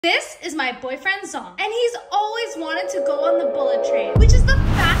This is my boyfriend Zhong, and he's always wanted to go on the bullet train, which is the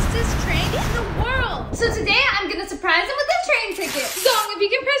fastest train in the world. So today I'm gonna surprise him with a train ticket. Zhong, if you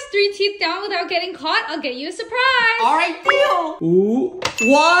can press 3 teeth down without getting caught, I'll get you a surprise. All right, deal. Ooh,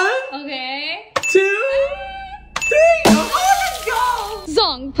 1, Okay. 2, 3. Oh, let's go.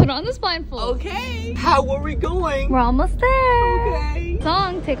 Zhong, put on this blindfold. Okay. How are we going? We're almost there. Okay.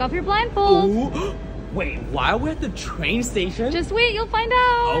 Zhong, take off your blindfold. Ooh. Wait, why are we at the train station? Just wait, you'll find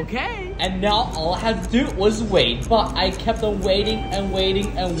out. Okay. And now all I had to do was wait. But I kept on waiting and waiting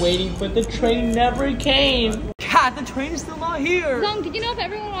and waiting, but the train never came. Kat, the train is still not here. Zhong, did you know if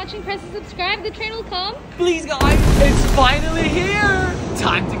everyone watching presses subscribe, the train will come? Please, guys, it's finally here.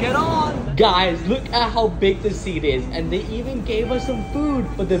 Time to get on. Guys, look at how big the seat is. And they even gave us some food.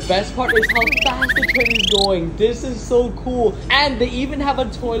 But the best part is how fast the train is going. This is so cool. And they even have a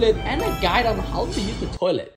toilet and a guide on how to use the toilet.